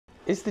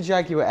Is the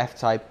Jaguar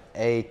F-Type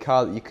a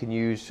car that you can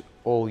use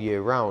all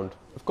year round?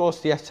 Of course,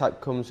 the F-Type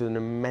comes with an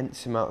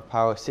immense amount of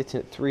power, sitting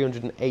at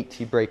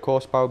 380 brake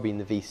horsepower, being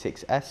the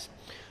V6S.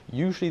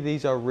 Usually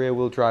these are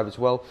rear-wheel drive as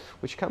well,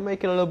 which can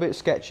make it a little bit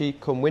sketchy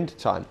come winter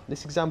time.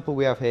 This example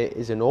we have here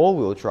is an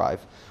all-wheel drive,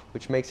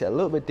 which makes it a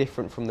little bit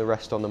different from the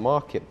rest on the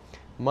market.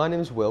 My name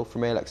is Will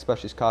from ALX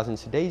Specialist Cars. In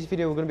today's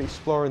video we're going to be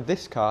exploring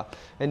this car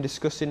and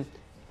discussing,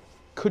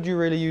 could you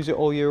really use it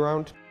all year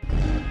round?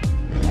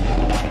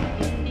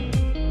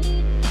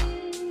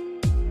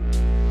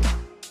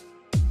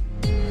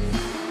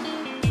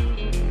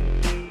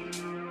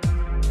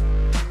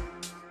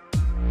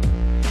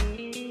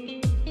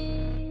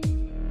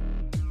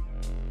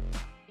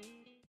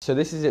 So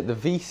this is it, the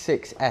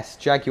V6S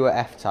Jaguar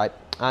F-Type,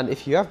 and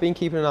if you have been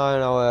keeping an eye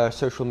on our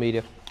social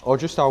media or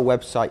just our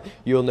website,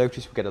 you'll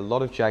notice we get a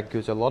lot of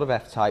Jaguars, a lot of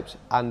F-Types,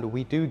 and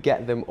we do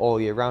get them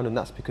all year round, and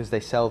that's because they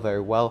sell very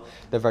well,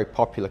 they're very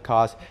popular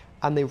cars,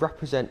 and they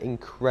represent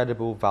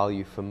incredible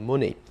value for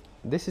money.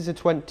 This is a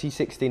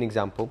 2016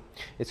 example.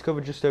 It's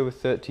covered just over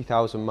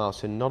 30,000 miles,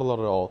 so not a lot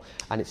at all,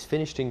 and it's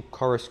finished in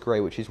Chorus Grey,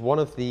 which is one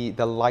of the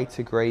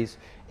lighter greys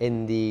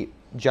in the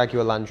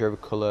Jaguar Land Rover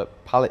colour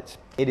palette.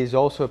 It is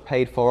also a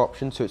paid for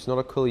option, so it's not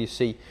a colour you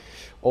see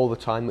all the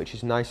time, which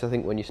is nice. I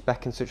think when you're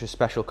speccing such a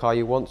special car,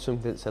 you want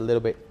something that's a little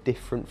bit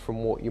different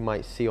from what you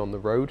might see on the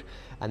road,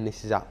 and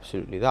this is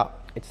absolutely that.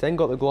 It's then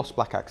got the gloss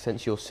black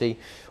accents you'll see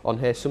on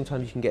here.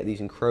 Sometimes you can get these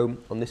in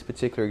chrome. On this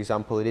particular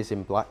example, it is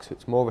in black, so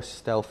it's more of a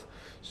stealth,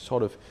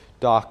 sort of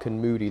dark and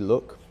moody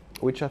look,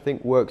 which I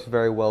think works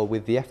very well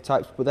with the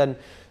F-Types. But then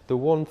the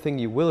one thing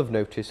you will have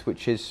noticed,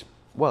 which is,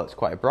 well, it's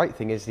quite a bright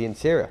thing, is the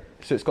interior.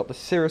 So it's got the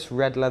Cirrus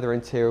red leather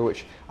interior,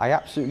 which I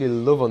absolutely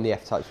love on the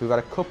F-Types. We've had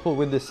a couple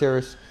with the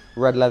Cirrus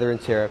red leather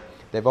interior.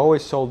 They've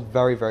always sold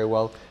very, very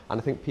well, and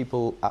I think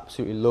people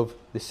absolutely love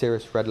the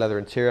Cirrus red leather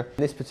interior.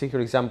 In this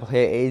particular example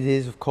here, it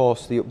is of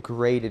course the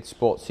upgraded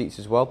sports seats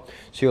as well.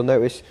 So you'll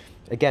notice,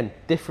 again,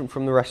 different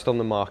from the rest on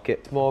the market.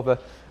 It's more of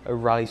a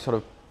rally sort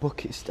of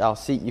bucket style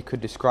seat. You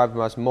could describe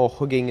them as more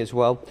hugging as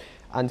well.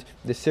 And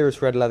the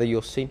Cirrus red leather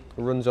you'll see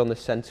runs on the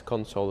centre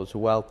console as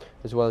well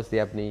as the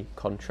ebony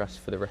contrast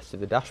for the rest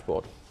of the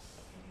dashboard.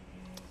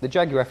 The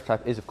Jaguar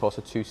F-Type is of course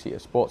a two-seater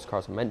sports car,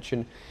 as I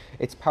mentioned.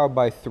 It's powered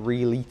by a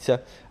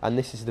 3-litre, and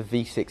this is the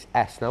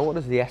V6S. Now what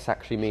does the S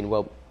actually mean?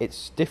 Well,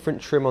 it's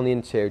different trim on the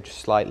interior just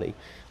slightly.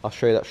 I'll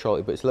show you that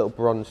shortly, but it's little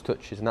bronze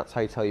touches, and that's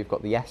how you tell you've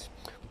got the S.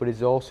 But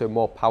it's also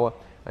more power,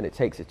 and it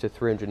takes it to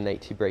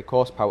 380 brake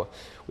horsepower,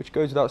 which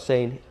goes without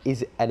saying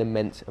is an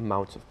immense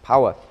amount of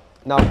power.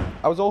 Now,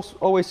 I was also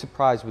always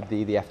surprised with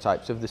the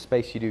F-Types of the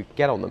space you do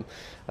get on them.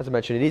 As I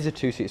mentioned, it is a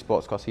two-seater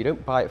sports car, so you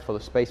don't buy it for the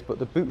space, but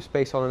the boot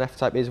space on an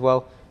F-Type is,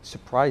 well,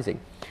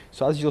 surprising.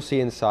 So as you'll see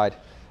inside,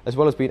 as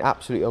well as being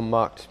absolutely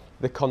unmarked,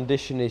 the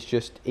condition is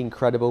just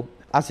incredible,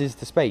 as is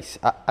the space.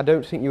 I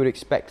don't think you would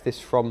expect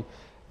this from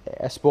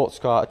a sports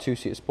car, a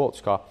two-seater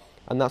sports car,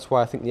 and that's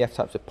why I think the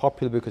F-Types are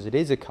popular, because it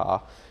is a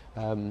car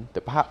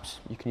that perhaps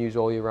you can use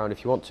all year round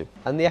if you want to.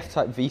 And the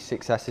F-Type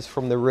V6S is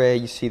from the rear.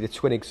 You see the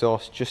twin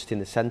exhaust just in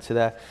the centre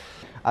there,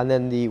 and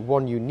then the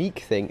one unique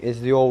thing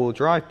is the all-wheel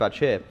drive badge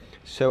here.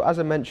 So as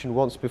I mentioned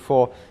once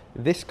before,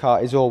 this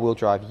car is all-wheel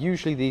drive.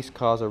 Usually these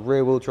cars are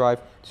rear-wheel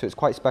drive, so it's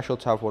quite special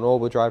to have one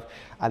all-wheel drive,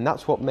 and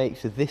that's what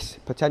makes this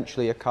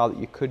potentially a car that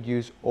you could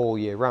use all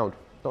year round.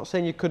 Not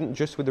saying you couldn't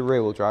just with the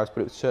rear-wheel drives,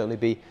 but it would certainly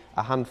be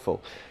a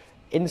handful.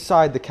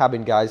 Inside the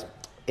cabin, guys,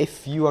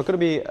 if you are going to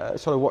be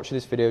sort of watching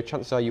this video,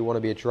 chances are you want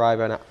to be a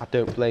driver, and I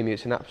don't blame you.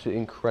 It's an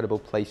absolutely incredible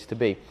place to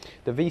be.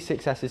 The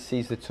V6S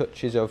sees the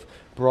touches of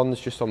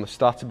bronze just on the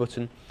starter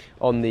button,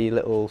 on the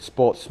little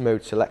sports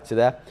mode selector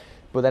there.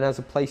 But then as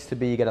a place to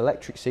be, you get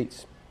electric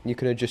seats. You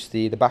can adjust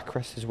the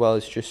backrest as well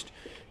as just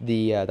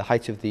the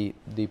height of the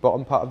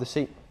bottom part of the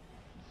seat.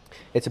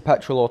 It's a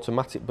petrol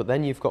automatic, but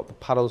then you've got the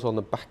paddles on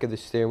the back of the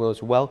steering wheel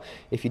as well.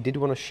 If you did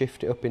want to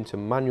shift it up into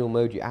manual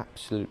mode, you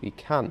absolutely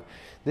can.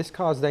 This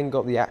car's then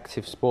got the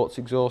active sports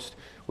exhaust,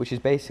 which is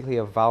basically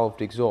a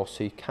valved exhaust.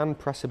 So you can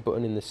press a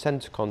button in the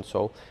center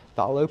console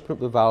that'll open up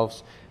the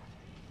valves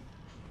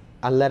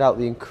and let out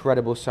the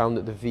incredible sound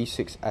that the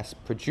V6S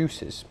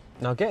produces.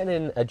 Now, getting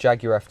in a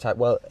Jaguar F-Type,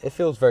 well, it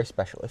feels very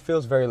special. It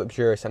feels very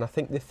luxurious, and I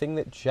think the thing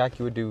that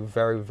Jaguar do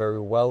very,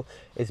 very well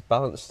is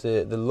balance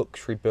the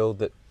luxury build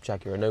that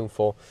Jaguar are known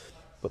for,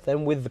 but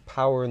then with the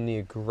power and the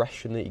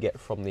aggression that you get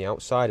from the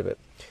outside of it.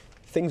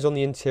 Things on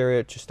the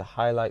interior, just to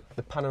highlight,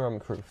 the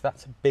panoramic roof.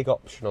 That's a big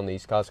option on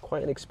these cars,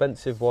 quite an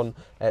expensive one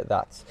at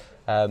that.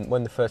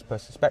 When the first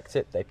person specced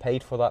it, they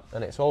paid for that,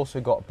 and it's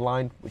also got a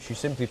blind, which you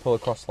simply pull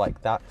across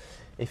like that.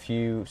 If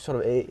you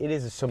it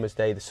is a summer's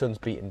day, the sun's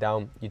beating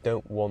down, you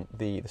don't want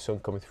the sun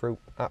coming through,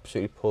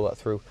 absolutely pull that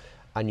through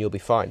and you'll be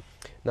fine.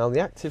 Now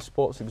the active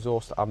sports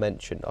exhaust that I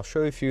mentioned, I'll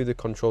show you a few of the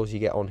controls you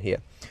get on here.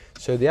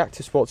 So the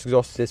active sports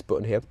exhaust is this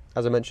button here,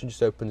 as I mentioned,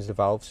 just opens the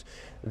valves.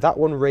 That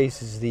one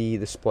raises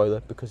the spoiler,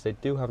 because they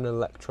do have an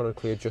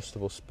electronically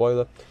adjustable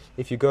spoiler.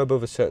 If you go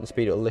above a certain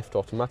speed, it'll lift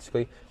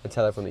automatically and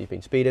tell everyone that you've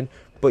been speeding,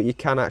 but you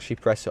can actually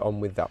press it on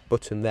with that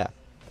button there.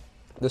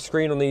 The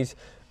screen on these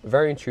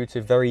Very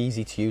intuitive, very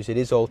easy to use. It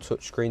is all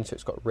touchscreen, so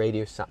it's got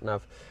radio, sat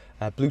nav,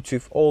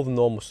 Bluetooth, all the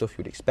normal stuff you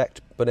would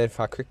expect. But then if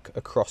I click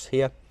across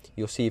here,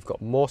 you'll see you've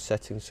got more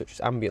settings such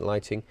as ambient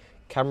lighting,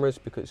 cameras,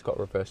 because it's got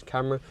reverse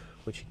camera,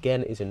 which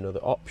again is another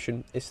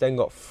option. It's then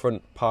got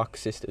front park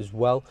assist as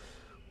well,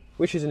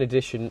 which is an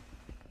addition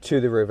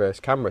to the reverse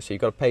camera. So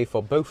you've got to pay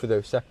for both of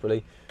those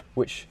separately,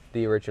 which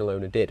the original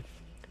owner did.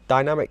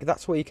 Dynamic,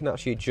 that's where you can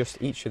actually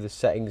adjust each of the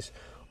settings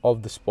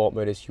of the sport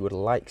mode as you would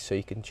like. So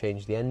you can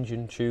change the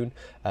engine tune,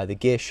 the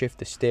gear shift,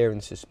 the steer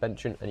and the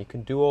suspension, and you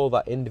can do all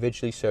that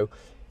individually, so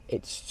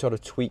it's sort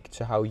of tweaked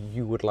to how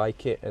you would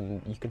like it,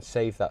 and you can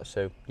save that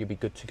so you'll be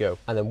good to go.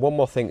 And then one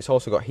more thing, it's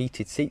also got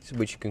heated seats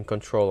which you can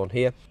control on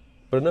here.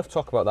 But enough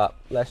talk about that,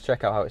 let's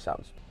check out how it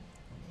sounds.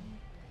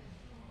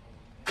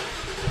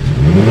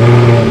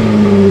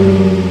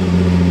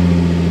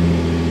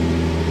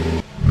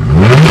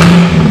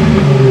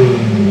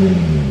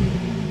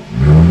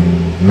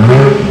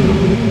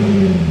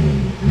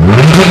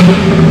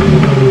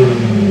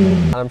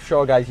 I'm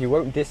sure guys you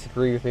won't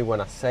disagree with me when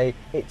I say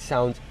it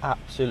sounds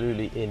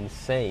absolutely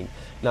insane.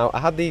 Now I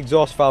had the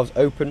exhaust valves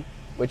open,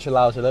 which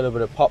allows a little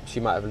bit of pops.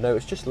 You might have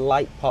noticed, just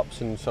light pops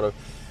and sort of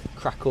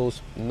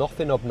crackles,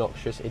 nothing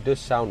obnoxious. It does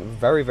sound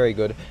very, very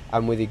good,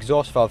 and with the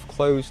exhaust valve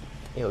closed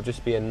it'll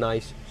just be a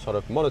nice sort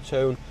of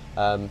monotone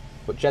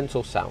but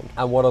gentle sound.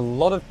 And what a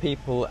lot of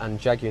people and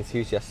Jaguar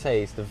enthusiasts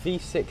say is the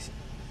V6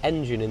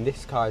 engine in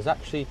this car is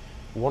actually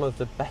one of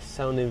the best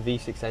sounding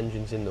V6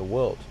 engines in the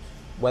world.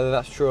 Whether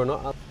that's true or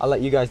not, I'll let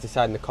you guys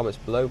decide in the comments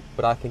below,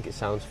 but I think it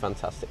sounds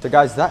fantastic. So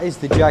guys, that is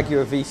the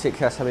Jaguar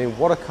V6S. I mean,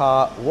 what a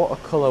car, what a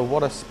colour,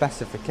 what a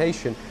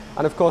specification.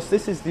 And of course,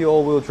 this is the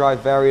all-wheel drive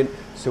variant.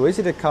 So is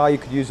it a car you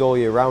could use all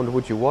year round?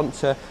 Would you want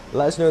to?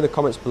 Let us know in the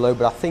comments below,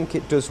 but I think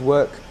it does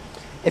work.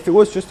 If it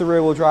was just the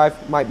rear-wheel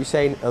drive, might be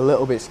saying a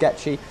little bit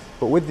sketchy,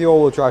 but with the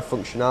all-wheel drive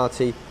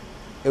functionality,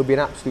 it would be an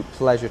absolute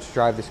pleasure to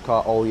drive this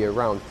car all year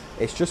round.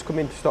 It's just come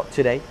into stock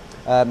today.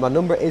 My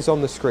number is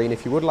on the screen.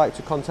 If you would like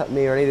to contact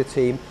me or any of the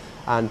team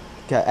and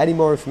get any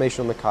more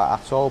information on the car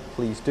at all,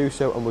 please do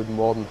so, and we'd be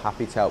more than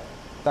happy to help.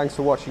 Thanks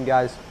for watching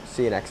guys,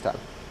 see you next time.